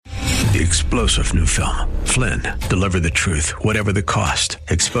The explosive new film, Flynn, deliver the truth, whatever the cost.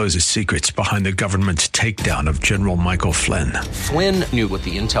 Exposes secrets behind the government's takedown of General Michael Flynn. Flynn knew what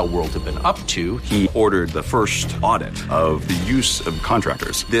the intel world had been up to. He ordered the first audit of the use of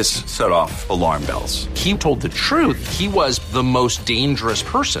contractors. This set off alarm bells. He told the truth. He was the most dangerous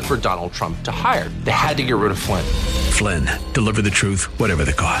person for Donald Trump to hire. They had to get rid of Flynn. Flynn, deliver the truth, whatever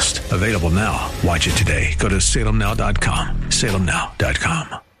the cost. Available now. Watch it today. Go to salemnow.com.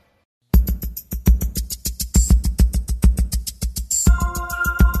 salemnow.com.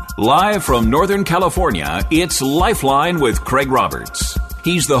 Live from Northern California, it's Lifeline with Craig Roberts.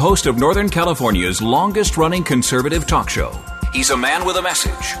 He's the host of Northern California's longest-running conservative talk show. He's a man with a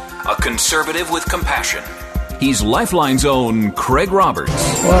message, a conservative with compassion. He's Lifeline's own Craig Roberts.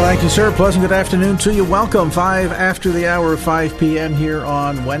 Well, thank you, sir. Pleasant good afternoon to you. Welcome. 5 after the hour, 5 p.m. here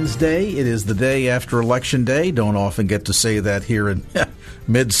on Wednesday. It is the day after Election Day. Don't often get to say that here in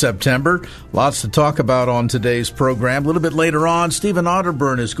mid-September. Lots to talk about on today's program. A little bit later on, Stephen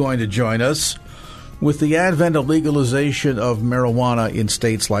Otterburn is going to join us with the advent of legalization of marijuana in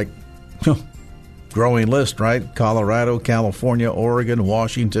states like, growing list, right? Colorado, California, Oregon,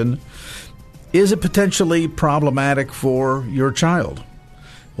 Washington. Is it potentially problematic for your child?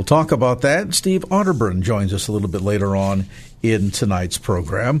 We'll talk about that. Steve Otterburn joins us a little bit later on in tonight's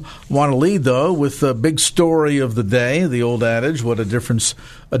program. Want to lead, though, with the big story of the day, the old adage, what a difference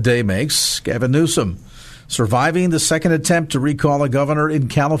a day makes. Gavin Newsom surviving the second attempt to recall a governor in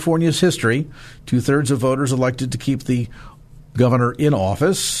California's history. 2/3 of voters elected to keep the governor in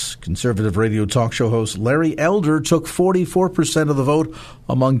office. Conservative radio talk show host Larry Elder took 44% of the vote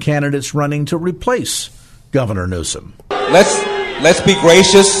among candidates running to replace Governor Newsom. Let's be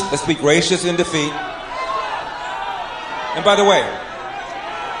gracious. Let's be gracious in defeat. And by the way,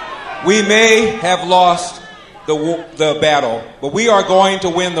 we may have lost the battle, but we are going to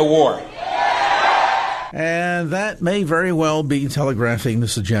win the war. And that may very well be telegraphing the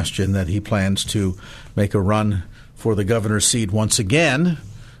suggestion that he plans to make a run for the governor's seat once again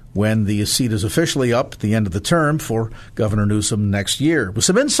when the seat is officially up at the end of the term for Governor Newsom next year. With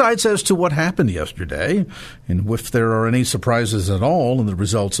some insights as to what happened yesterday and if there are any surprises at all in the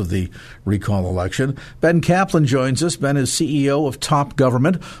results of the recall election, Ben Kaplan joins us. Ben is CEO of Top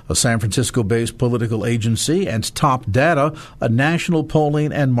Government, a San Francisco-based political agency, and Top Data, a national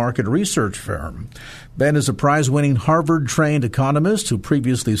polling and market research firm. Ben is a prize-winning Harvard-trained economist who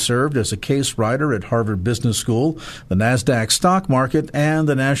previously served as a case writer at Harvard Business School, the NASDAQ stock market, and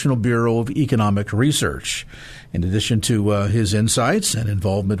the National Bureau of Economic Research. In addition to his insights and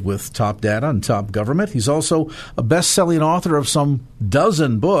involvement with Top Data and Top Government, he's also a best-selling author of some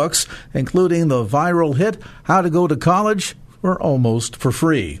dozen books, including the viral hit, How to Go to College for Almost for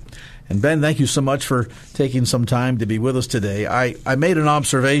Free. And Ben, thank you so much for taking some time to be with us today. I made an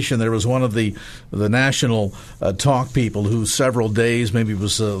observation. There was one of the national talk people who several days, maybe it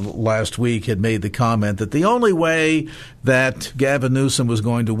was last week, had made the comment that the only way that Gavin Newsom was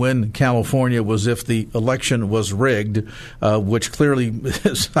going to win California was if the election was rigged, which clearly,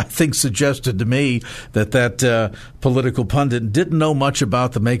 I think, suggested to me that political pundit didn't know much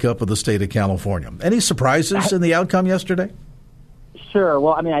about the makeup of the state of California. Any surprises in the outcome yesterday? Sure.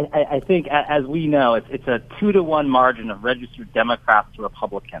 Well, I mean, I think, as we know, it's a 2-to-1 margin of registered Democrats to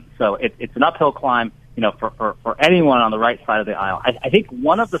Republicans. So it's an uphill climb, for anyone on the right side of the aisle. I think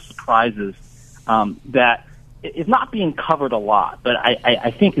one of the surprises that is not being covered a lot, but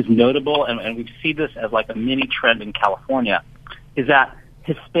I think is notable, and we see this as like a mini trend in California, is that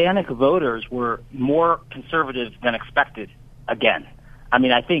Hispanic voters were more conservative than expected again. I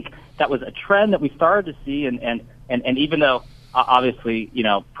mean, I think that was a trend that we started to see, and even though obviously,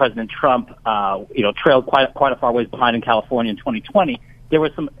 President Trump, trailed quite a far ways behind in California in 2020. There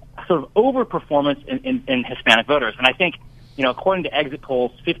was some sort of overperformance in Hispanic voters. And I think, according to exit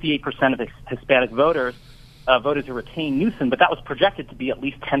polls, 58% of the Hispanic voters voted to retain Newsom, but that was projected to be at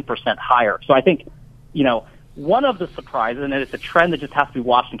least 10% higher. So I think, one of the surprises, and it's a trend that just has to be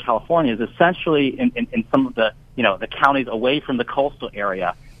watched in California, is essentially in some of the, the counties away from the coastal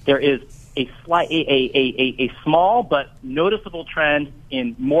area, there is a small but noticeable trend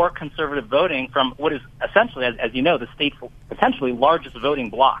in more conservative voting from what is essentially, as you know, the state's potentially largest voting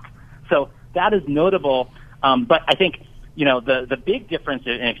bloc. So that is notable. But I think, the big difference,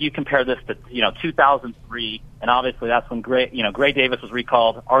 and if you compare this to, 2003, and obviously that's when Gray Davis was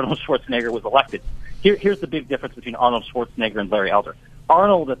recalled, Arnold Schwarzenegger was elected. Here's the big difference between Arnold Schwarzenegger and Larry Elder.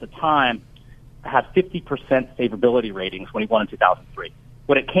 Arnold at the time had 50% favorability ratings when he won in 2003.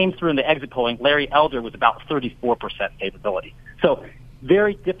 When it came through in the exit polling, Larry Elder was about 34% favorability. So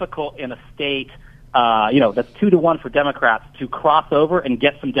very difficult in a state that's 2-1 for Democrats to cross over and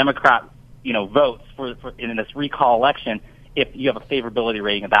get some Democrat, votes for in this recall election if you have a favorability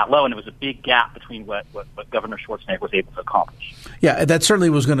rating of that low. And it was a big gap between what Governor Schwarzenegger was able to accomplish. Yeah, that certainly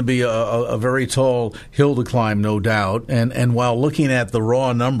was going to be a very tall hill to climb, no doubt. And while looking at the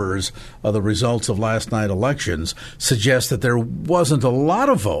raw numbers of the results of last night's elections suggest that there wasn't a lot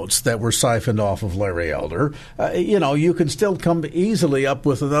of votes that were siphoned off of Larry Elder, you can still come easily up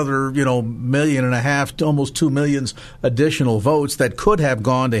with another, 1.5 million to almost 2 million additional votes that could have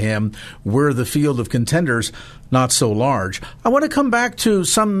gone to him were the field of contenders not so large. I want to come back to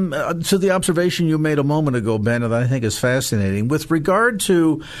to the observation you made a moment ago, Ben, that I think is fascinating with regard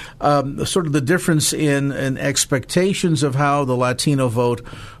to sort of the difference in expectations of how the Latino vote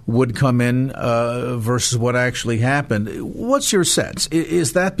would come in versus what actually happened. What's your sense?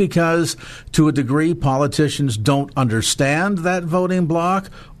 Is that because, to a degree, politicians don't understand that voting bloc,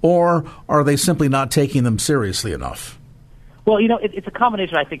 or are they simply not taking them seriously enough? Well, it's a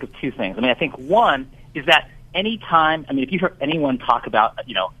combination, I think, of two things. I think one is that anytime, if you hear anyone talk about,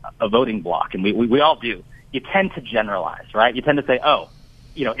 a voting bloc, and we all do, you tend to generalize, right? You tend to say,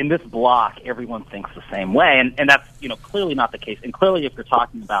 in this bloc, everyone thinks the same way. And that's, clearly not the case. And clearly, if you're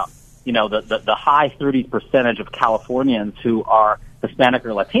talking about, the high 30% of Californians who are Hispanic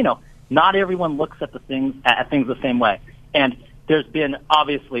or Latino, not everyone looks at things the same way. And there's been,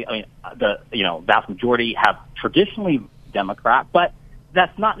 obviously, the vast majority have traditionally Democrat, but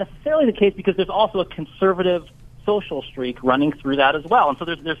that's not necessarily the case because there's also a conservative social streak running through that as well. And so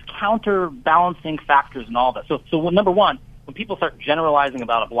there's counterbalancing factors in all that. So number one, when people start generalizing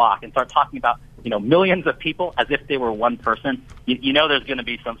about a bloc and start talking about, millions of people as if they were one person, there's going to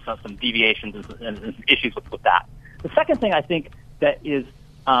be some deviations and issues with that. The second thing I think that is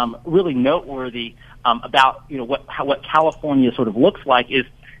really noteworthy about, what California sort of looks like is,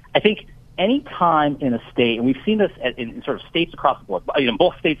 I think, any time in a state, and we've seen this in sort of states across the board,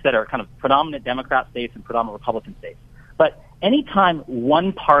 both states that are kind of predominant Democrat states and predominant Republican states, but any time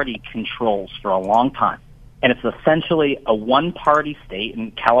one party controls for a long time, and it's essentially a one-party state,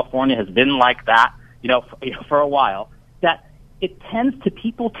 and California has been like that, for a while, that it tends to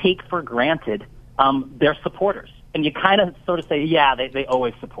people take for granted their supporters. And you kind of sort of say, yeah, they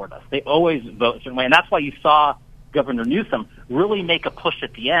always support us. They always vote a certain way. And that's why you saw Governor Newsom really make a push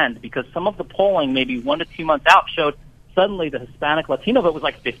at the end, because some of the polling, maybe 1 to 2 months out, showed suddenly the Hispanic Latino vote was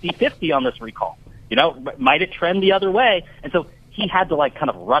like 50-50 on this recall. Might it trend the other way? And so he had to kind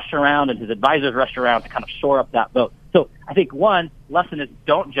of rush around, and his advisors rushed around to kind of shore up that vote. So I think one lesson is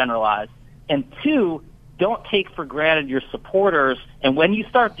don't generalize, and two, don't take for granted your supporters. And when you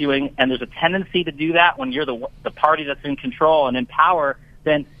start doing, and there's a tendency to do that when you're the party that's in control and in power,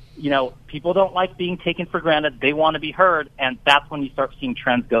 then people don't like being taken for granted. They want to be heard, and that's when you start seeing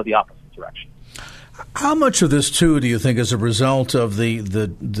trends go the opposite direction. How much of this, too, do you think is a result of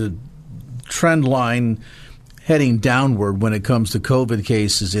the trend line heading downward when it comes to COVID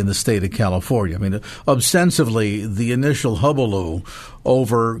cases in the state of California? Ostensibly, the initial hullabaloo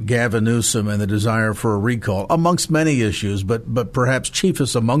over Gavin Newsom and the desire for a recall, amongst many issues, but perhaps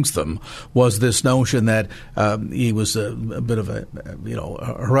chiefest amongst them was this notion that he was a bit of a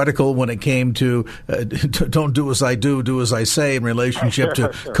heretical when it came to don't do as I do as I say in relationship to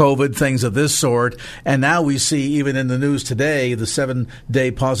COVID, things of this sort. And now we see, even in the news today, the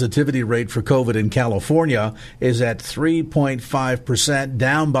 7-day positivity rate for COVID in California is at 3.5%,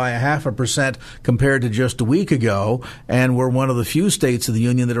 down by 0.5% compared to just a week ago, and we're one of the few states of the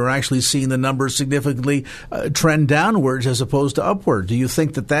union that are actually seeing the numbers significantly trend downwards as opposed to upward. Do you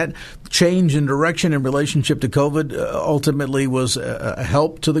think that change in direction in relationship to COVID ultimately was a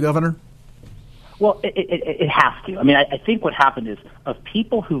help to the governor? Well, it has to. I think what happened is, of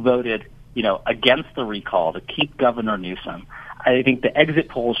people who voted, against the recall to keep Governor Newsom, I think the exit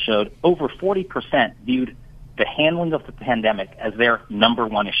polls showed over 40% viewed the handling of the pandemic as their number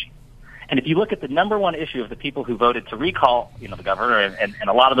one issue. And if you look at the number one issue of the people who voted to recall, the governor, and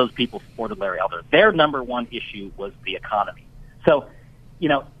a lot of those people supported Larry Elder, their number one issue was the economy. So,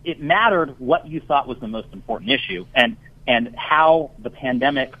 it mattered what you thought was the most important issue, and how the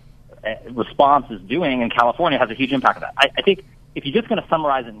pandemic response is doing in California has a huge impact on that. I think if you're just going to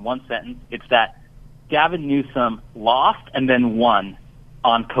summarize in one sentence, it's that Gavin Newsom lost and then won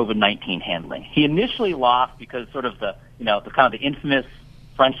on COVID-19 handling. He initially lost because sort of the kind of the infamous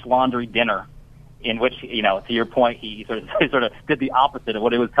French Laundry dinner, in which, to your point, he sort of did the opposite of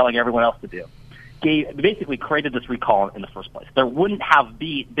what he was telling everyone else to do. Basically created this recall in the first place. There wouldn't have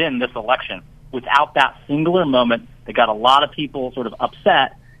been this election without that singular moment that got a lot of people sort of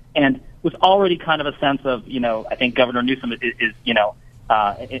upset, and was already kind of a sense of, I think Governor Newsom is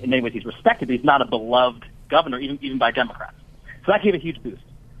in many ways he's respected, but he's not a beloved governor, even by Democrats. So that gave a huge boost.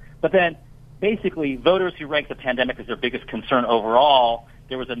 But then basically voters who ranked the pandemic as their biggest concern overall,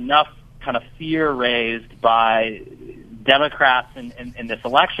 there was enough kind of fear raised by Democrats in this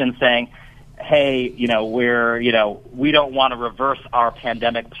election saying, hey, we don't want to reverse our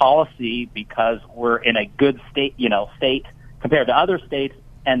pandemic policy because we're in a good state compared to other states,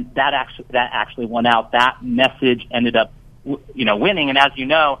 and that actually won out. That message ended up, winning. And as you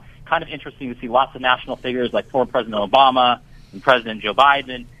know, kind of interesting to see lots of national figures like former President Obama and President Joe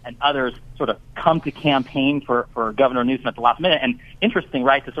Biden and others sort of come to campaign for Governor Newsom at the last minute. And interesting,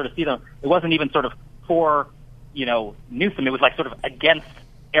 right, to sort of see them. It wasn't even sort of for, Newsom. It was like sort of against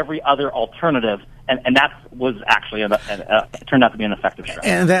every other alternative, and that was actually turned out to be an effective strategy.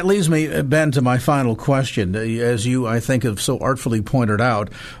 And that leads me, Ben, to my final question. As you, I think, have so artfully pointed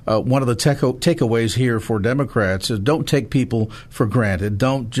out, one of the takeaways here for Democrats is don't take people for granted.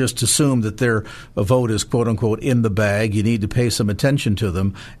 Don't just assume that their vote is, quote unquote, in the bag. You need to pay some attention to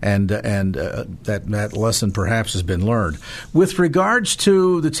them, and that lesson perhaps has been learned. With regards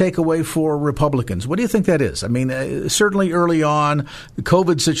to the takeaway for Republicans, what do you think that is? I mean, certainly early on, the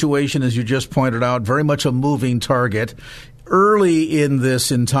COVID situation, as you just pointed out, very much a moving target. Early in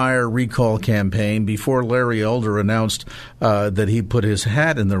this entire recall campaign, before Larry Elder announced that he put his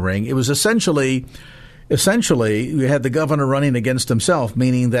hat in the ring, it was essentially you had the governor running against himself,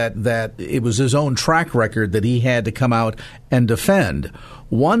 meaning that it was his own track record that he had to come out and defend.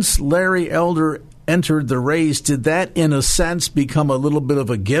 Once Larry Elder entered the race, did that, in a sense, become a little bit of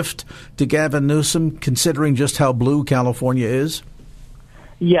a gift to Gavin Newsom, considering just how blue California is?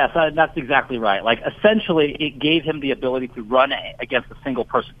 Yes, that's exactly right. Like, essentially, it gave him the ability to run against a single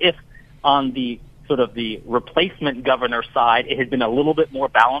person. If on the sort of the replacement governor side, it had been a little bit more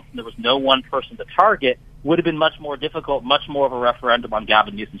balanced and there was no one person to target, would have been much more difficult, much more of a referendum on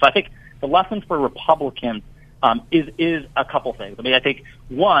Gavin Newsom. So I think the lesson for Republicans is a couple things. I mean, I think,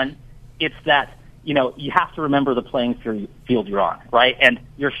 one, it's that, you have to remember the playing field you're on, right? And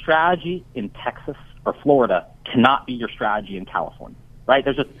your strategy in Texas or Florida cannot be your strategy in California. Right?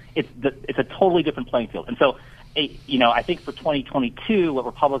 It's a totally different playing field. And so, I think for 2022, what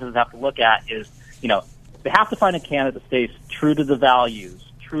Republicans have to look at is, they have to find a candidate that stays true to the values,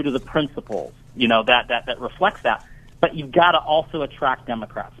 true to the principles, that reflects that. But you've got to also attract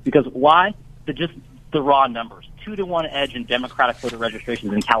Democrats. Because why? The raw numbers. 2-to-1 edge in Democratic voter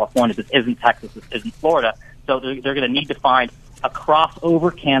registrations in California. This isn't Texas. This isn't Florida. So they're going to need to find a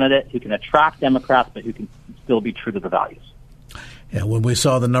crossover candidate who can attract Democrats, but who can still be true to the values. Yeah, when we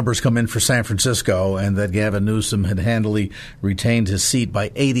saw the numbers come in for San Francisco and that Gavin Newsom had handily retained his seat by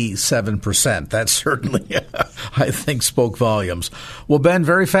 87%, that certainly, I think, spoke volumes. Well, Ben,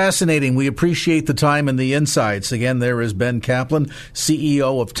 very fascinating. We appreciate the time and the insights. Again, there is Ben Kaplan,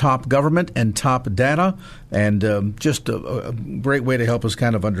 CEO of Top Government and Top Data, and just a great way to help us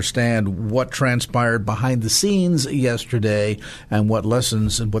kind of understand what transpired behind the scenes yesterday and what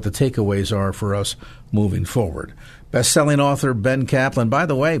lessons and what the takeaways are for us moving forward. Best-selling author Ben Kaplan. By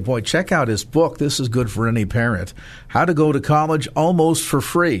the way, check out his book. This is good for any parent. How to Go to College Almost for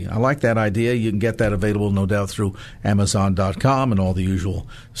Free. I like that idea. You can get that available, no doubt, through Amazon.com and all the usual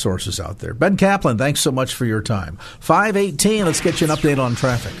sources out there. Ben Kaplan, thanks so much for your time. 5:18, let's get you an update on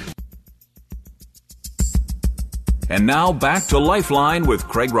traffic. And now back to Lifeline with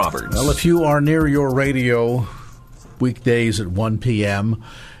Craig Roberts. Well, if you are near your radio weekdays at 1 p.m.,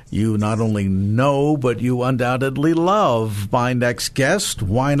 you not only know, but you undoubtedly love my next guest.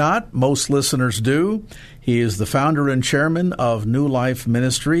 Why not? Most listeners do. He is the founder and chairman of New Life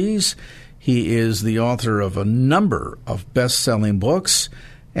Ministries. He is the author of a number of best-selling books.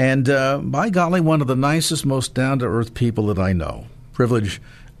 And by golly, one of the nicest, most down-to-earth people that I know. Privilege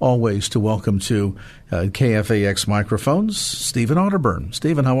always to welcome to KFAX microphones, Stephen Otterburn.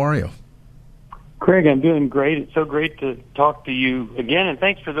 Stephen, how are you? Craig, I'm doing great. It's so great to talk to you again, and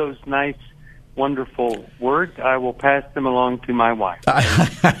thanks for those nice, wonderful words. I will pass them along to my wife.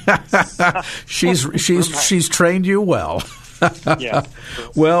 She's trained you well. Yeah.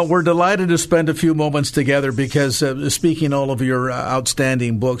 Well, we're delighted to spend a few moments together because speaking all of your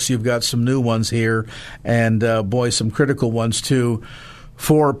outstanding books, you've got some new ones here, and some critical ones too.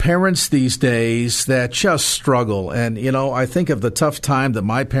 For parents these days that just struggle. And, I think of the tough time that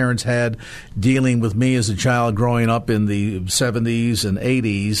my parents had dealing with me as a child growing up in the 70s and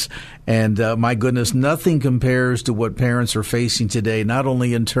 80s. And my goodness, nothing compares to what parents are facing today, not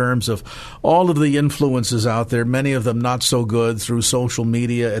only in terms of all of the influences out there, many of them not so good through social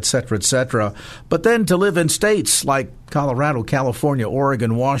media, et cetera, but then to live in states like Colorado, California,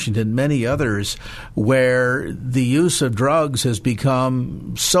 Oregon, Washington, many others, where the use of drugs has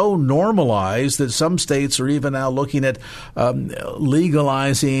become so normalized that some states are even now looking at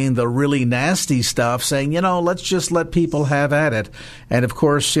legalizing the really nasty stuff, saying, let's just let people have at it. And of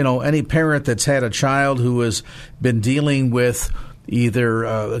course, any parent that's had a child who has been dealing with either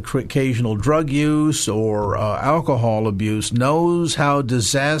occasional drug use or alcohol abuse knows how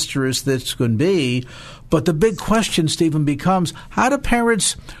disastrous this can be. But the big question, Stephen, becomes, how do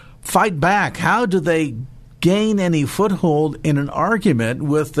parents fight back? How do they gain any foothold in an argument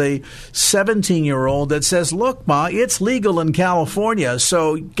with a 17-year-old that says, look, Ma, it's legal in California,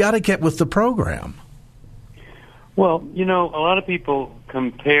 so you got to get with the program? Well, a lot of people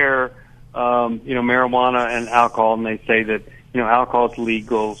compare, marijuana and alcohol, and they say that, alcohol is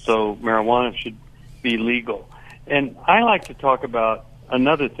legal, so marijuana should be legal. And I like to talk about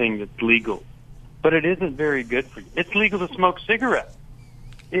another thing that's legal, but it isn't very good for you. It's legal to smoke cigarettes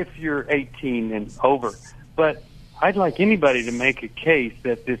if you're 18 and over. But I'd like anybody to make a case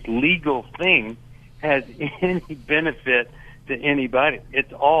that this legal thing has any benefit to anybody.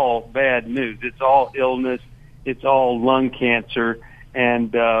 It's all bad news. It's all illness. It's all lung cancer.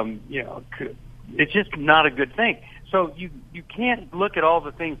 And, it's just not a good thing. So you can't look at all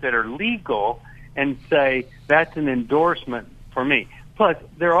the things that are legal and say that's an endorsement for me. Plus,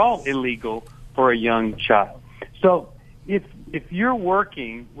 they're all illegal for a young child. So if you're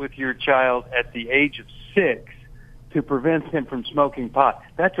working with your child at the age of 6 to prevent him from smoking pot,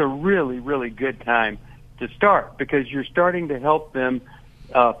 that's a really, really good time to start, because you're starting to help them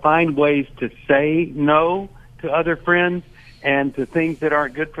find ways to say no to other friends and to things that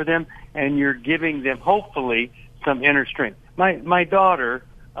aren't good for them, and you're giving them, hopefully, some inner strength. My daughter,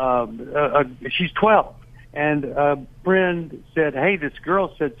 she's 12, and a friend said, hey, this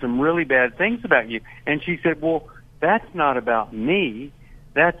girl said some really bad things about you. And she said, well, that's not about me.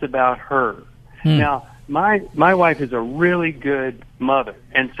 That's about her. Now, my wife is a really good mother,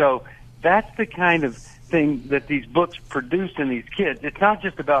 and so that's the kind of thing that these books produce in these kids. It's not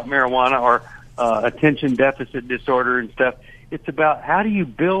just about marijuana or attention deficit disorder and stuff. It's about how do you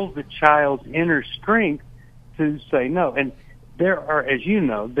build the child's inner strength to say no. And there are, as you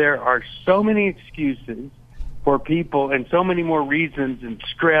know, there are so many excuses for people and so many more reasons, and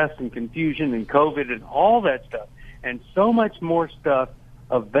stress and confusion and COVID and all that stuff, and so much more stuff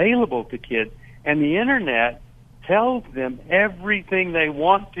available to kids. And the internet tells them everything they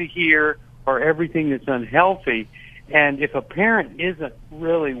want to hear or everything that's unhealthy. And if a parent isn't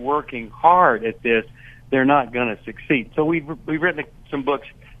really working hard at this, they're not going to succeed. So we've written some books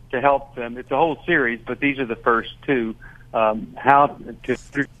to help them. It's a whole series, but these are the first two. How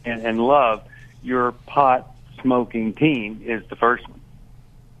to and love your pot smoking teen is the first one.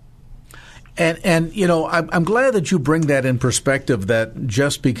 And I'm glad that you bring that in perspective, that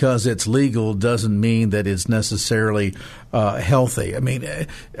just because it's legal doesn't mean that it's necessarily healthy. I mean,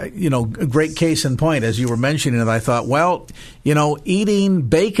 a great case in point, as you were mentioning it, I thought, well, eating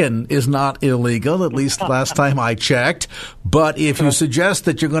bacon is not illegal, at least last time I checked. But if you suggest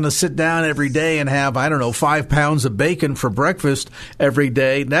that you're going to sit down every day and have, 5 pounds of bacon for breakfast every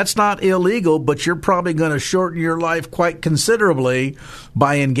day, that's not illegal, but you're probably going to shorten your life quite considerably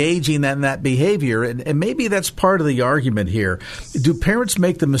by engaging in that behavior. And maybe that's part of the argument here. Do parents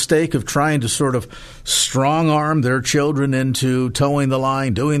make the mistake of trying to sort of strong-arm their children into towing the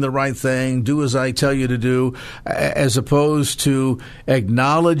line, doing the right thing, do as I tell you to do, as opposed to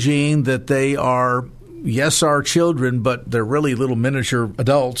acknowledging that they are, yes, our children, but they're really little miniature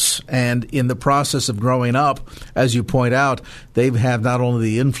adults, and in the process of growing up, as you point out, they have not only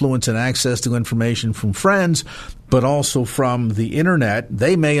the influence and access to information from friends, but also from the internet.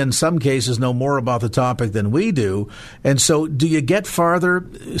 They may, in some cases, know more about the topic than we do. And so do you get farther,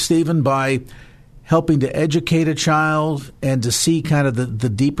 Stephen, by helping to educate a child and to see kind of the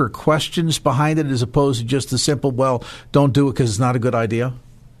deeper questions behind it, as opposed to just the simple, well, don't do it because it's not a good idea?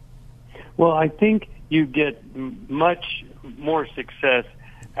 Well, I think you get much more success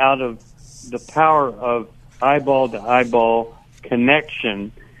out of the power of eyeball-to-eyeball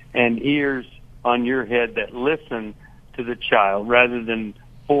connection and ears on your head that listen to the child rather than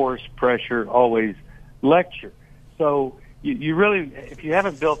force, pressure, always lecture. So you really, if you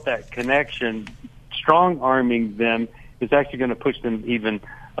haven't built that connection, strong-arming them is actually going to push them even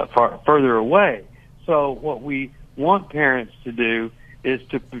further away. So what we want parents to do is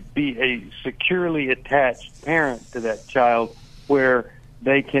to be a securely attached parent to that child, where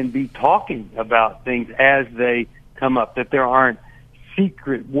they can be talking about things as they come up, that there aren't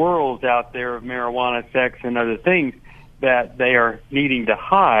secret worlds out there of marijuana, sex, and other things that they are needing to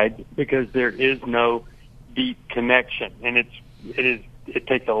hide because there is no deep connection. And it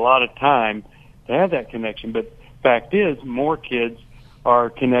takes a lot of time to have that connection. But fact is, more kids are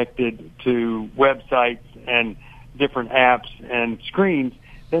connected to websites and different apps and screens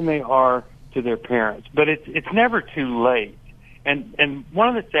than they are to their parents. But it's never too late. And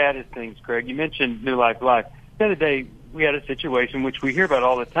one of the saddest things, Craig, you mentioned New Life Live. The other day, we had a situation, which we hear about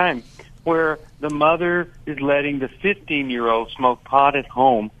all the time, where the mother is letting the 15-year-old smoke pot at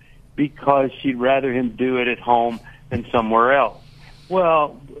home because she'd rather him do it at home than somewhere else.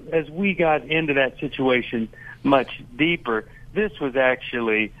 Well, as we got into that situation much deeper, this was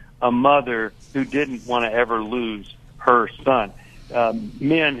actually a mother who didn't want to ever lose her son.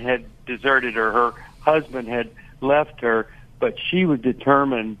 Men had deserted her. Her husband had left her, but she was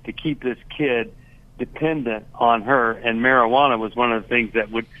determined to keep this kid dependent on her, and marijuana was one of the things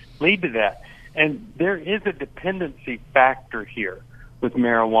that would lead to that. And there is a dependency factor here with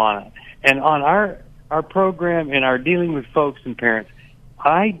marijuana. And on our program and our dealing with folks and parents,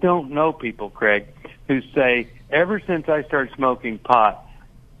 I don't know people, Craig, who say, ever since I started smoking pot,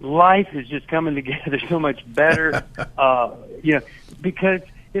 life is just coming together so much better, because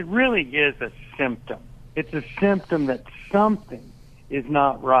it really is a symptom. It's a symptom that something is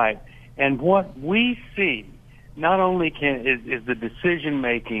not right. And what we see, not only is the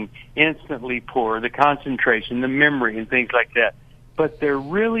decision-making instantly poor, the concentration, the memory, and things like that, but there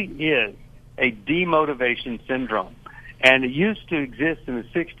really is a demotivation syndrome. And it used to exist in the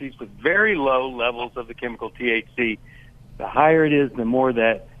 60s with very low levels of the chemical THC. The higher it is, the more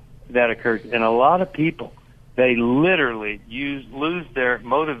that occurs. And a lot of people, they literally lose their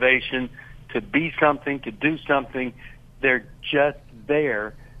motivation to be something, to do something. They're just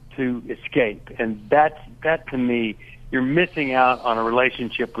there to escape. And that to me, you're missing out on a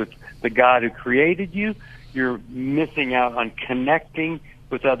relationship with the God who created you. You're missing out on connecting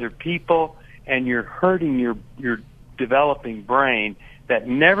with other people, and you're hurting your developing brain that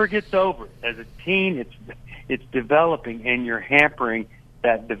never gets over it. As a teen, it's developing, and you're hampering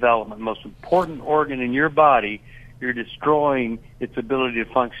that development. Most important organ in your body, you're destroying its ability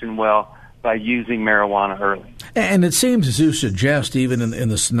to function well by using marijuana early. And it seems, as you suggest, even in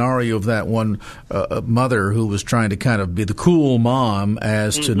the scenario of that one mother who was trying to kind of be the cool mom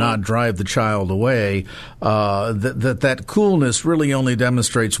as to not drive the child away, that coolness really only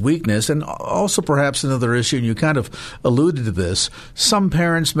demonstrates weakness. And also perhaps another issue, and you kind of alluded to this, some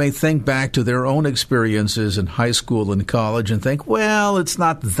parents may think back to their own experiences in high school and college and think, well, it's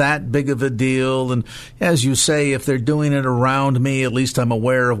not that big of a deal. And as you say, if they're doing it around me, at least I'm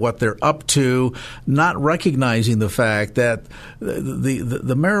aware of what they're up to, not recognizing the fact that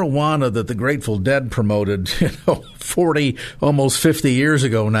the marijuana that the Grateful Dead promoted, 40, almost 50 years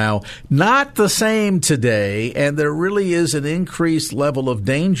ago now, not the same today, and there really is an increased level of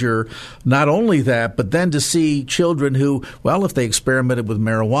danger. Not only that, but then to see children who, well, if they experimented with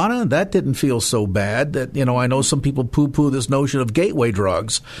marijuana, that didn't feel so bad. That, I know some people poo-poo this notion of gateway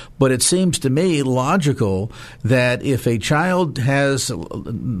drugs, but it seems to me logical that if a child has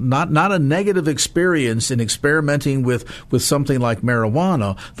not a negative experience in experimenting with something like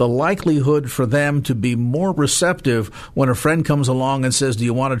marijuana, the likelihood for them to be more receptive when a friend comes along and says, do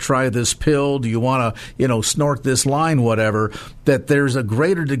you want to try this pill? Do you want to, snort this line, whatever, that there's a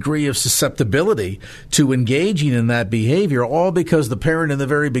greater degree of susceptibility to engaging in that behavior, all because the parent in the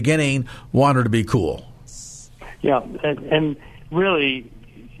very beginning wanted to be cool. Yeah, and really,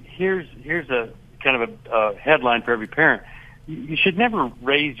 here's a kind of a headline for every parent. You should never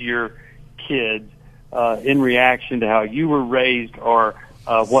raise your kids in reaction to how you were raised or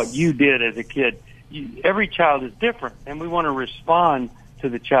what you did as a kid. Every child is different, and we want to respond to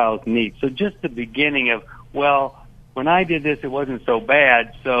the child's needs. So just the beginning of, well, when I did this, it wasn't so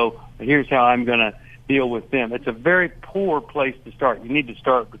bad, so here's how I'm going to deal with them. It's a very poor place to start. You need to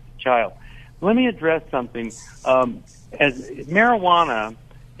start with the child. Let me address something. As marijuana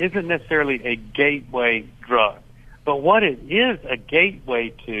isn't necessarily a gateway drug, but what it is a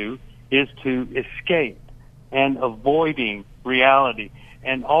gateway to is to escape and avoiding reality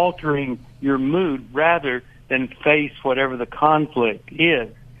and altering your mood rather than face whatever the conflict is.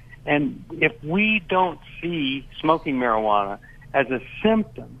 And if we don't see smoking marijuana as a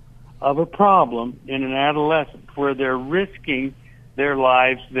symptom of a problem in an adolescent where they're risking their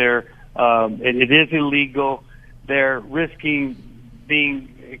lives, it is illegal, they're risking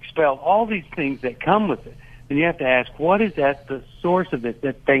being expelled, all these things that come with it, then you have to ask, what is at the source of this,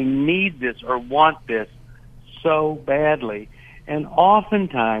 that they need this or want this so badly? And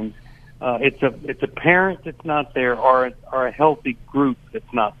oftentimes, it's a parent that's not there or a healthy group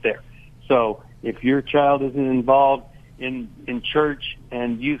that's not there. So if your child isn't involved in church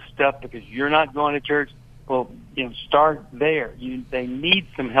and youth stuff because you're not going to church, well, start there. They need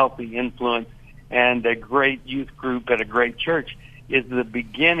some healthy influence, and a great youth group at a great church is the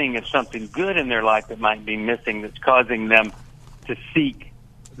beginning of something good in their life that might be missing, that's causing them to seek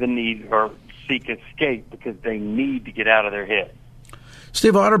the need or seek escape because they need to get out of their head.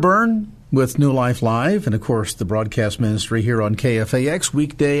 Steve Otterburn with New Life Live, and of course the broadcast ministry here on KFAX,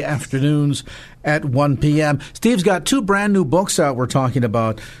 weekday afternoons at 1 p.m. Steve's got two brand new books out we're talking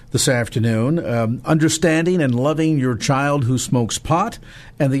about this afternoon, Understanding and Loving Your Child Who Smokes Pot,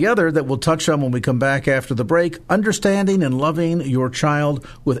 and the other that we'll touch on when we come back after the break, Understanding and Loving Your Child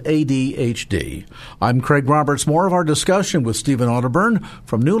with ADHD. I'm Craig Roberts. More of our discussion with Stephen Otterburn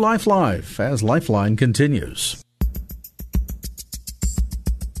from New Life Live as Lifeline continues.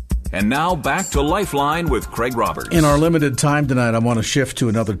 And now back to Lifeline with Craig Roberts. In our limited time tonight, I want to shift to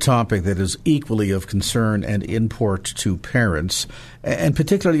another topic that is equally of concern and import to parents, and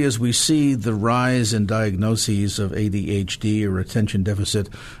particularly as we see the rise in diagnoses of ADHD or attention deficit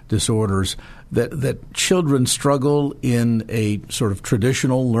disorders, that children struggle in a sort of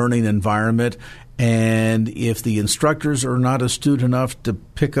traditional learning environment. And if the instructors are not astute enough to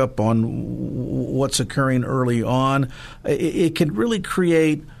pick up on what's occurring early on, it can really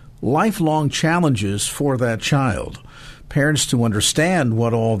create lifelong challenges for that child. Parents to understand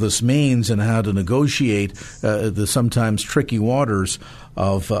what all this means and how to negotiate the sometimes tricky waters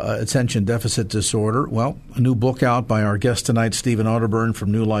of attention deficit disorder. Well, a new book out by our guest tonight, Stephen Otterburn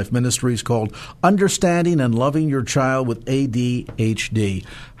from New Life Ministries, called Understanding and Loving Your Child with ADHD.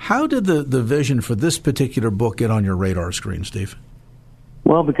 How did the vision for this particular book get on your radar screen, Steve?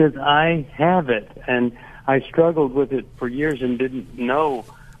 Well, because I have it, and I struggled with it for years and didn't know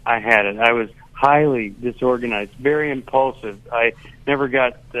I had it. I was highly disorganized, very impulsive. I never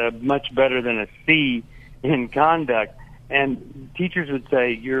got much better than a C in conduct. And teachers would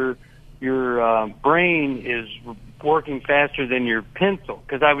say, your brain is working faster than your pencil,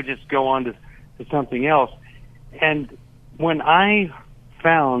 because I would just go on to something else. And when I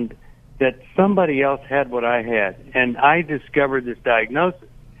found that somebody else had what I had, and I discovered this diagnosis,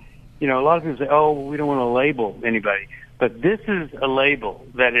 a lot of people say, oh, we don't want to label anybody. But this is a label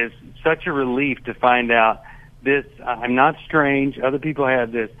that is such a relief to find out this. I'm not strange. Other people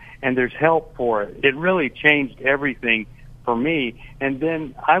have this, and there's help for it. It really changed everything for me. And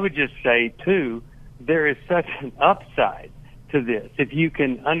then I would just say, too, there is such an upside to this. If you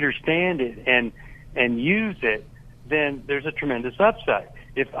can understand it and use it, then there's a tremendous upside.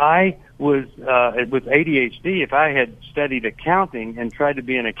 If I was with ADHD, if I had studied accounting and tried to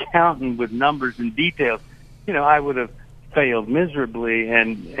be an accountant with numbers and details, I would have failed miserably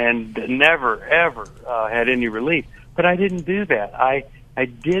and never, ever had any relief. But I didn't do that. I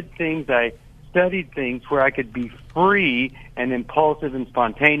did things, I studied things where I could be free and impulsive and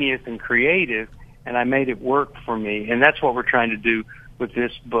spontaneous and creative, and I made it work for me. And that's what we're trying to do with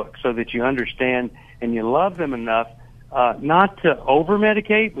this book, so that you understand and you love them enough not to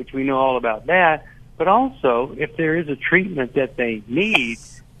over-medicate, which we know all about that, but also if there is a treatment that they need,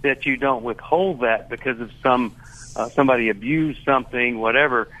 that you don't withhold that because of somebody abused something,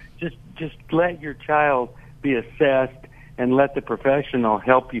 whatever. Just let your child be assessed and let the professional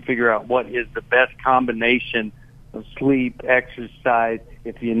help you figure out what is the best combination of sleep, exercise,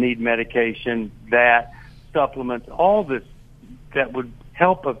 if you need medication, that, supplements, all this that would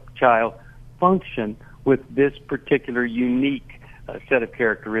help a child function with this particular unique set of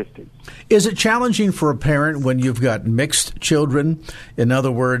characteristics. Is it challenging for a parent when you've got mixed children? In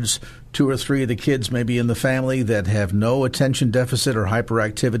other words, 2 or 3 of the kids maybe in the family that have no attention deficit or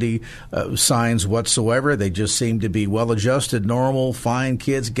hyperactivity signs whatsoever. They just seem to be well-adjusted, normal, fine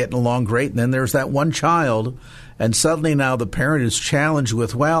kids getting along great. And then there's that one child, and suddenly now the parent is challenged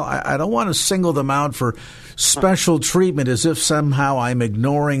with, well, I don't want to single them out for special treatment as if somehow I'm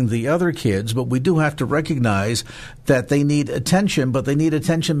ignoring the other kids, but we do have to recognize that they need attention, but they need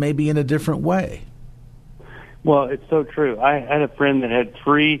attention maybe in a different way. Well, it's so true. I had a friend that had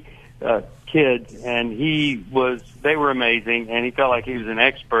 3 kids, and they were amazing, and he felt like he was an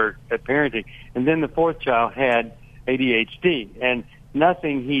expert at parenting. And then the 4th child had ADHD, and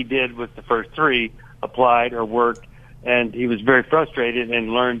nothing he did with the first 3 applied or worked, and he was very frustrated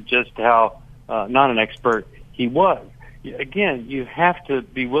and learned just how not an expert he was. Again, you have to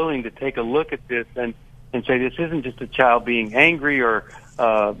be willing to take a look at this and say this isn't just a child being angry or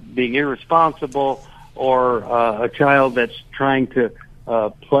being irresponsible or a child that's trying to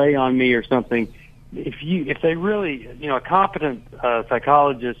play on me or something. if they really, a competent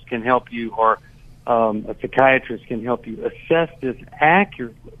psychologist can help you, or a psychiatrist can help you assess this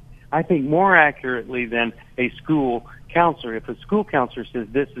accurately. I think more accurately than a school counselor. If a school counselor says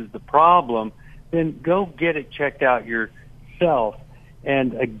this is the problem, then go get it checked out yourself.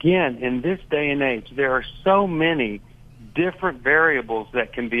 And again, in this day and age, there are so many different variables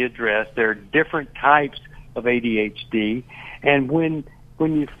that can be addressed. There are different types of ADHD. And when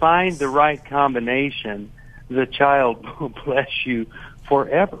you find the right combination, the child will bless you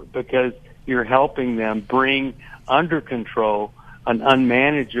forever, because you're helping them bring under control an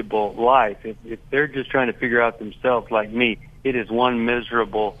unmanageable life. If they're just trying to figure out themselves like me, it is one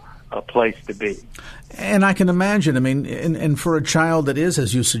miserable place to be. And I can imagine, and for a child that is,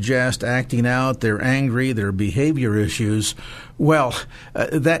 as you suggest, acting out, they're angry, their behavior issues, well,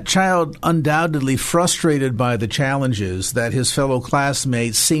 that child undoubtedly frustrated by the challenges that his fellow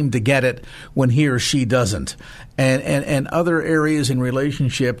classmates seem to get it when he or she doesn't. And other areas in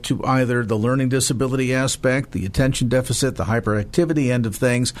relationship to either the learning disability aspect, the attention deficit, the hyperactivity end of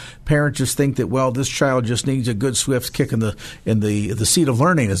things, parents just think that, well, this child just needs a good swift kick in the seat of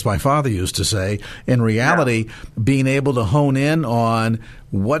learning, as my father used to say. In reality, being able to hone in on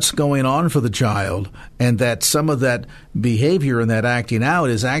what's going on for the child, and that some of that behavior and that acting out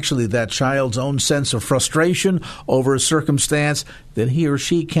is actually that child's own sense of frustration over a circumstance that he or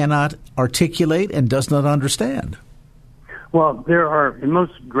she cannot articulate and does not understand. Well, there are, in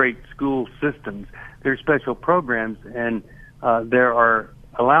most great school systems, there are special programs, and there are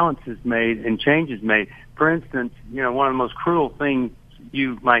allowances made and changes made. For instance, one of the most cruel things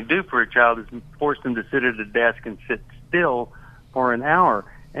you might do for a child is force them to sit at a desk and sit still for an hour.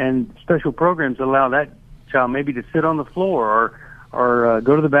 And special programs allow that child maybe to sit on the floor or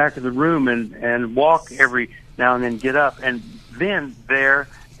go to the back of the room and walk every now and then, get up, and then they're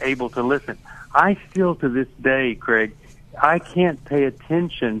able to listen. I still, to this day, Craig, I can't pay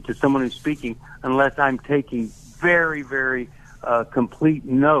attention to someone who's speaking unless I'm taking very, very complete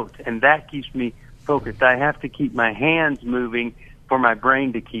note, and that keeps me focused. I have to keep my hands moving for my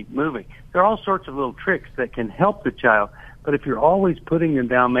brain to keep moving. There are all sorts of little tricks that can help the child, but if you're always putting them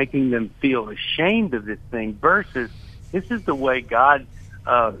down, making them feel ashamed of this thing, versus this is the way God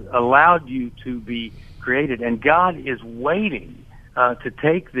allowed you to be created, and God is waiting to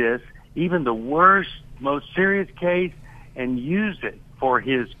take this, even the worst, most serious case, and use it for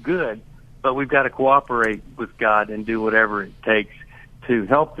His good. But we've got to cooperate with God and do whatever it takes to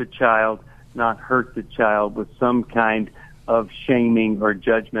help the child, not hurt the child with some kind of shaming or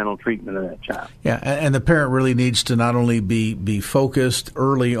judgmental treatment of that child. Yeah, and the parent really needs to not only be focused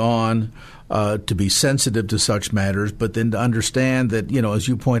early on to be sensitive to such matters, but then to understand that, as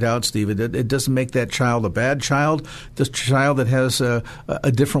you point out, Steve, it doesn't make that child a bad child. This child that has a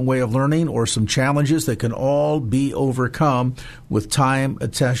different way of learning or some challenges that can all be overcome with time,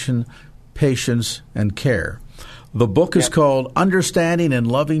 attention, patience, and care. The book is called Understanding and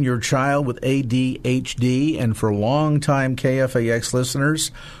Loving Your Child with ADHD, and for longtime KFAX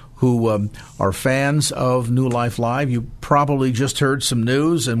listeners who are fans of New Life Live, you probably just heard some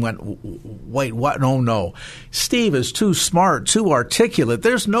news and went, wait, what? No. Steve is too smart, too articulate.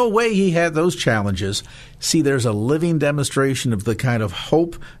 There's no way he had those challenges. See, there's a living demonstration of the kind of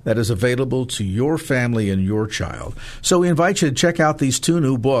hope that is available to your family and your child. So we invite you to check out these two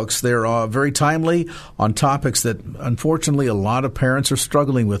new books. They're very timely on topics that, unfortunately, a lot of parents are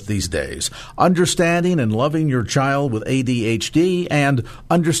struggling with these days. Understanding and Loving Your Child with ADHD, and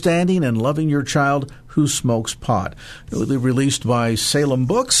Understanding and Loving Your Child Who Smokes Pot. It will be released by Salem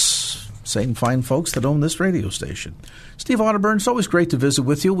Books, same fine folks that own this radio station. Steve Otterburn, it's always great to visit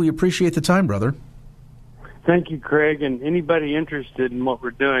with you. We appreciate the time, brother. Thank you, Craig. And anybody interested in what we're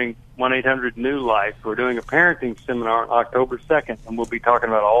doing, 1-800-NEW-LIFE. We're doing a parenting seminar on October 2nd, and we'll be talking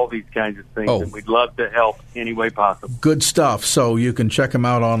about all these kinds of things, and we'd love to help any way possible. Good stuff. So you can check them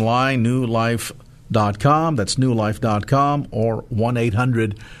out online, newlife.com. That's newlife.com, or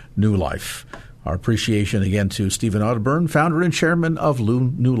 1-800-NEW-LIFE. Our appreciation again to Stephen Otterburn, founder and chairman of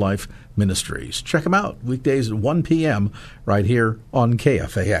New Life Ministries. Check them out weekdays at 1 p.m. right here on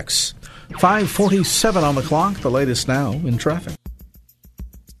KFAX. 5:47 on the clock, the latest now in traffic.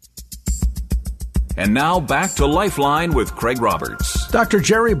 And now back to Lifeline with Craig Roberts. Dr.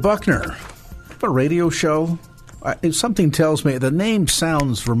 Jerry Buckner, a radio show. Something tells me the name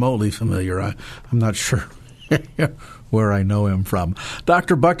sounds remotely familiar. I'm not sure where I know him from.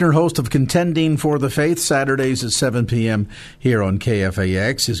 Dr. Buckner, host of Contending for the Faith, Saturdays at 7 p.m. here on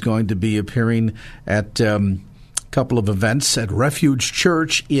KFAX, is going to be appearing at couple of events at Refuge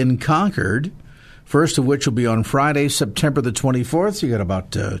Church in Concord first of which will be on Friday, September the 24th. So you got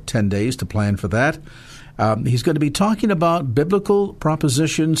about 10 days to plan for that. He's going to be talking about biblical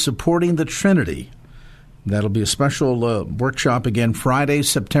propositions supporting the Trinity. That'll be a special workshop again Friday,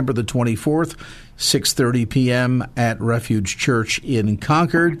 September the 24th, 6:30 p.m. at Refuge Church in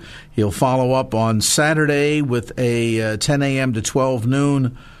Concord. He'll follow up on Saturday with a 10 a.m. to 12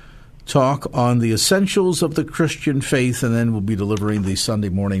 noon talk on the essentials of the Christian faith, and then we'll be delivering the Sunday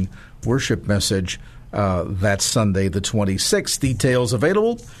morning worship message that Sunday the 26th. Details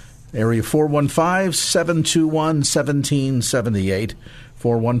available. Area 415-721-1778,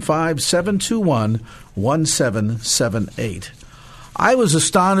 415-721-1778. I was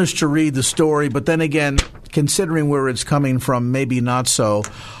astonished to read the story, but then again, considering where it's coming from, maybe not so.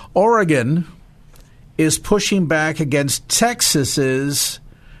 Oregon is pushing back against Texas's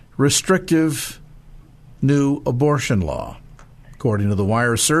restrictive new abortion law. According to the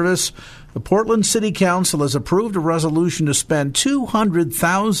Wire service, the Portland City Council has approved a resolution to spend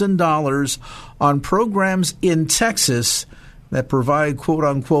 $200,000 on programs in Texas that provide,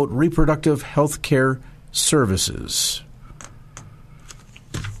 quote-unquote, reproductive health care services.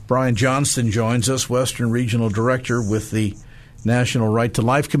 Brian Johnston joins us, Western Regional Director with the National Right to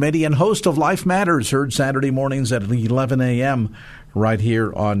Life Committee and host of Life Matters, heard Saturday mornings at 11 a.m. right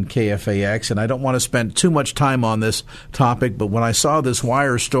here on KFAX. And I don't want to spend too much time on this topic, but when I saw this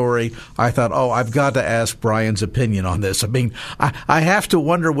Wire story, I thought, I've got to ask Brian's opinion on this. I mean, I have to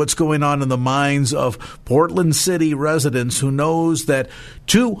wonder what's going on in the minds of Portland City residents who knows that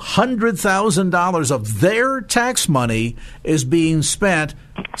 $200,000 of their tax money is being spent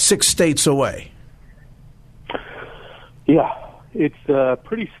 6 states away. Yeah, it's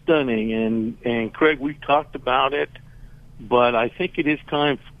pretty stunning. And Craig, we've talked about it. But I think it is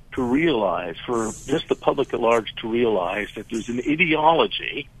time to realize, for just the public at large to realize, that there's an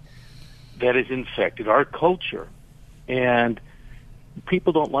ideology that has infected our culture. And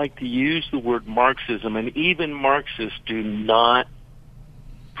people don't like to use the word Marxism, and even Marxists do not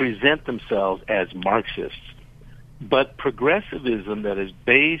present themselves as Marxists. But progressivism that is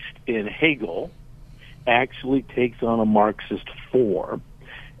based in Hegel actually takes on a Marxist form.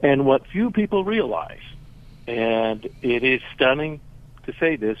 And what few people realize, and it is stunning to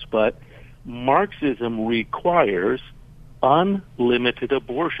say this, but Marxism requires unlimited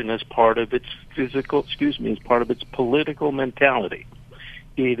abortion as part of its as part of its political mentality.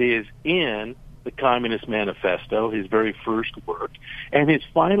 It is in the Communist Manifesto, his very first work, and his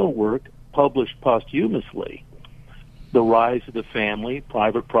final work, published posthumously, The Rise of the Family,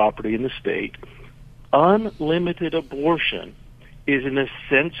 Private Property in the State. Unlimited abortion is an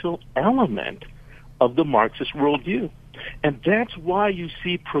essential element of the Marxist worldview. And that's why you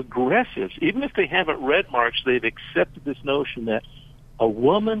see progressives, even if they haven't read Marx, they've accepted this notion that a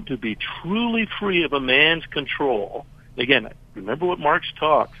woman to be truly free of a man's control, again, remember what Marx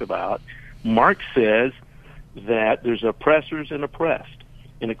talks about. Marx says that there's oppressors and oppressed.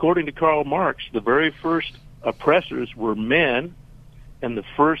 And according to Karl Marx, the very first oppressors were men, and the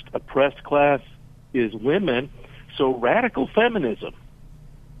first oppressed class is women. So radical feminism,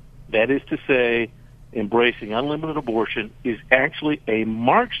 that is to say, embracing unlimited abortion, is actually a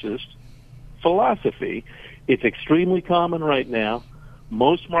Marxist philosophy. It's extremely common right now.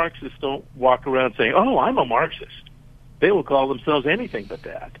 Most Marxists don't walk around saying, I'm a Marxist. They will call themselves anything but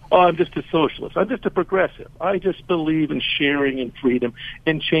that. I'm just a socialist. I'm just a progressive. I just believe in sharing and freedom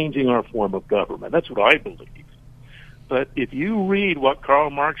and changing our form of government. That's what I believe. But if you read what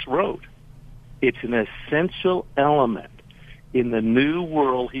Karl Marx wrote, it's an essential element in the new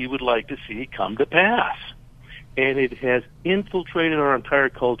world he would like to see come to pass. And it has infiltrated our entire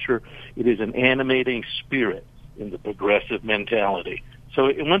culture. It is an animating spirit in the progressive mentality. So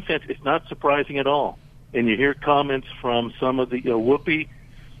in one sense, it's not surprising at all. And you hear comments from some of the Whoopi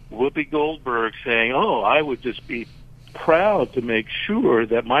Goldberg saying, I would just be proud to make sure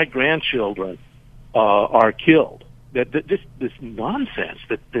that my grandchildren are killed. This nonsense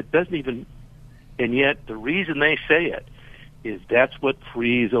that doesn't even, and yet the reason they say it is that's what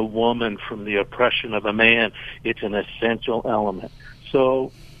frees a woman from the oppression of a man. It's an essential element.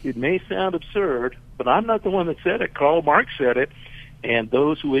 So it may sound absurd, but I'm not the one that said it. Karl Marx said it, and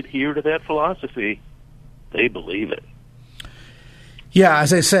those who adhere to that philosophy, they believe it. Yeah,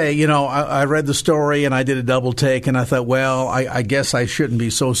 as I say, I read the story and I did a double take and I thought, well, I guess I shouldn't be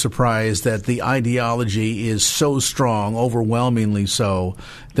so surprised that the ideology is so strong, overwhelmingly so,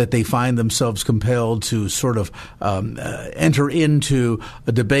 that they find themselves compelled to sort of enter into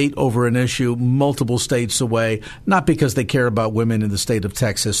a debate over an issue multiple states away, not because they care about women in the state of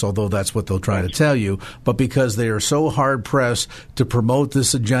Texas, although that's what they'll try to tell you, but because they are so hard-pressed to promote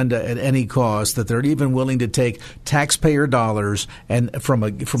this agenda at any cost that they're even willing to take taxpayer dollars and from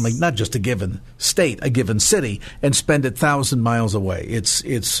not just a given state, a given city, and spend it 1,000 miles away.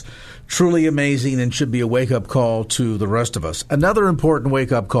 It's truly amazing and should be a wake-up call to the rest of us. Another important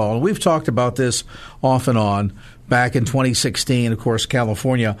wake-up call, and we've talked about this off and on. Back in 2016, of course,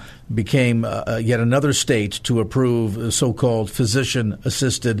 California became yet another state to approve so-called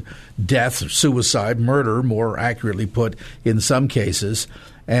physician-assisted death, suicide, murder, more accurately put, in some cases.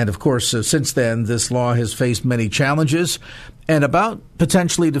 And, of course, since then, this law has faced many challenges and about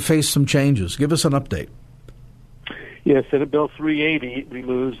potentially to face some changes. Give us an update. Yes, Senate Bill 380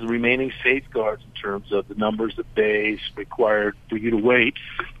 removes the remaining safeguards in terms of the numbers of days required for you to wait.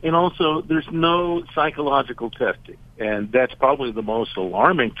 And also, there's no psychological testing. And that's probably the most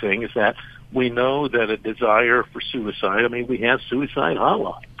alarming thing, is that we know that a desire for suicide, we have suicide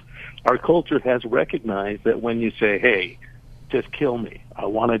hotlines. Our culture has recognized that when you say, hey, just kill me, I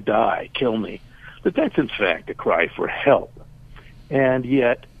want to die, kill me, that's in fact a cry for help. And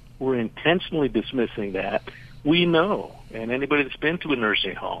yet, we're intentionally dismissing that. We know, and anybody that's been to a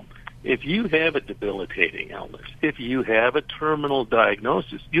nursing home, if you have a debilitating illness, if you have a terminal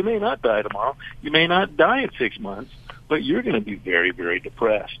diagnosis, you may not die tomorrow, you may not die in 6 months, but you're going to be very, very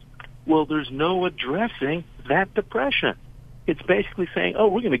depressed. Well, there's no addressing that depression. It's basically saying, oh,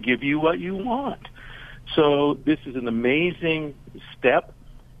 we're going to give you what you want. So this is an amazing step.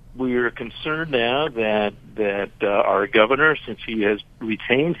 We're concerned now that our governor, since he has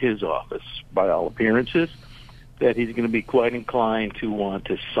retained his office by all appearances, that he's going to be quite inclined to want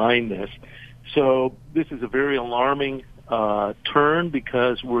to sign this. So this is a very alarming turn,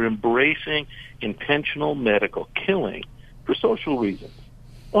 because we're embracing intentional medical killing for social reasons.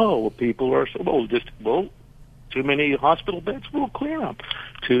 Oh, well, people are too many hospital beds, we'll clear them.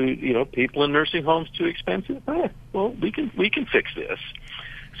 People in nursing homes too expensive. Well, we can fix this.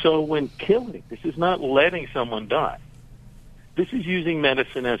 So when killing, this is not letting someone die. This is using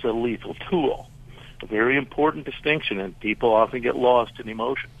medicine as a lethal tool. A very important distinction, and people often get lost in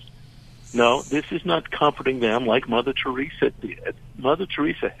emotions. No, this is not comforting them like Mother Teresa did. Mother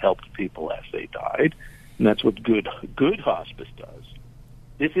Teresa helped people as they died, and that's what good hospice does.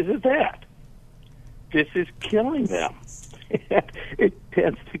 This isn't that. This is killing them. It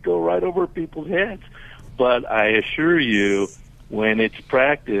tends to go right over people's heads. But I assure you, when it's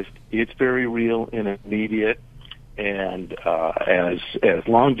practiced, it's very real and immediate. And as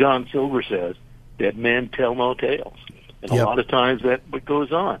Long John Silver says, dead men tell no tales. And a lot of times that's what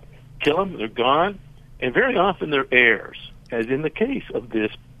goes on. Kill them, they're gone, and very often they're heirs, as in the case of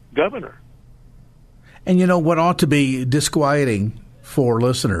this governor. And what ought to be disquieting for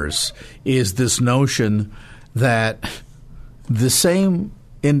listeners is this notion that the same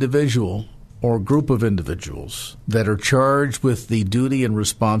individual or group of individuals that are charged with the duty and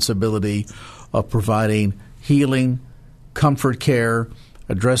responsibility of providing healing, comfort care,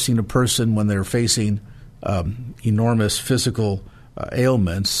 addressing a person when they're facing enormous physical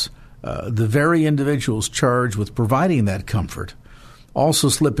ailments, the very individuals charged with providing that comfort also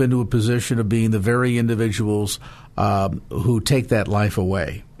slip into a position of being the very individuals who take that life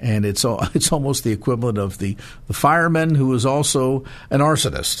away. And it's almost the equivalent of the fireman who is also an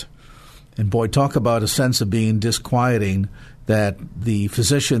arsonist. And boy, talk about a sense of being disquieting, that the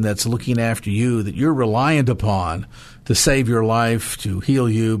physician that's looking after you, that you're reliant upon to save your life, to heal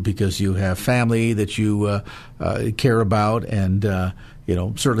you because you have family that you care about and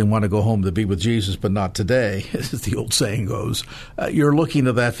certainly want to go home to be with Jesus, but not today, as the old saying goes. You're looking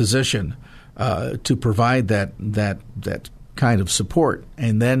to that physician to provide that kind of support.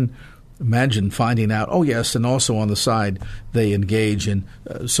 And then imagine finding out, oh, yes, and also on the side, they engage in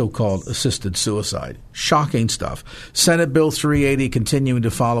so-called assisted suicide. Shocking stuff. Senate Bill 380, continuing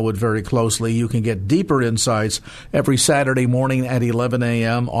to follow it very closely. You can get deeper insights every Saturday morning at 11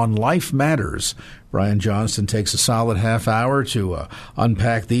 a.m. on Life Matters. Brian Johnston takes a solid half hour to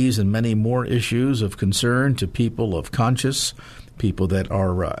unpack these and many more issues of concern to people of conscience, people that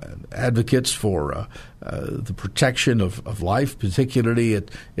are advocates for the protection of life, particularly at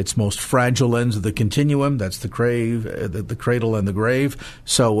its most fragile ends of the continuum. That's the cradle and the grave.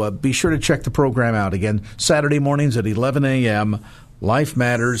 So be sure to check the program out. Again, Saturday mornings at 11 a.m., Life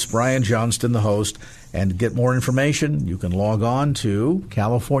Matters. Brian Johnston, the host. And to get more information, you can log on to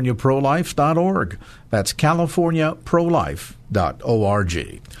CaliforniaProLife.org. That's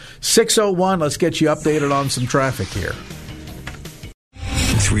CaliforniaProLife.org. 6:01, let's get you updated on some traffic here.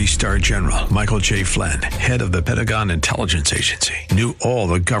 3-star General Michael J. Flynn, head of the Pentagon Intelligence Agency, knew all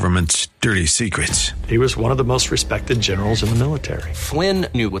the government's dirty secrets. He was one of the most respected generals in the military. Flynn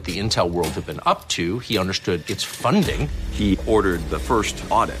knew what the intel world had been up to. He understood its funding. He ordered the first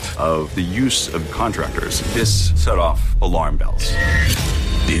audit of the use of contractors. This set off alarm bells.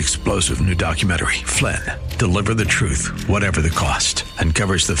 The explosive new documentary, Flynn, Deliver the Truth, Whatever the Cost,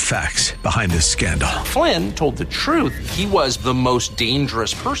 uncovers the facts behind this scandal. Flynn told the truth. He was the most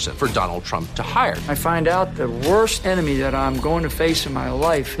dangerous person for Donald Trump to hire. I find out the worst enemy that I'm going to face in my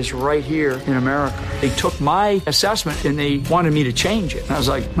life is right here in America. They took my assessment and they wanted me to change it. And I was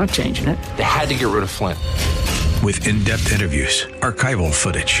like, I'm not changing it. They had to get rid of Flynn. With in-depth interviews, archival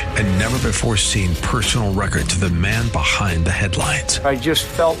footage, and never-before-seen personal records of the man behind the headlines. I just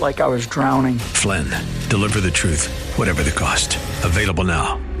felt like I was drowning. Flynn, Deliver the Truth, Whatever the Cost. Available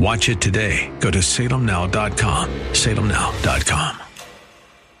now. Watch it today. Go to salemnow.com. salemnow.com.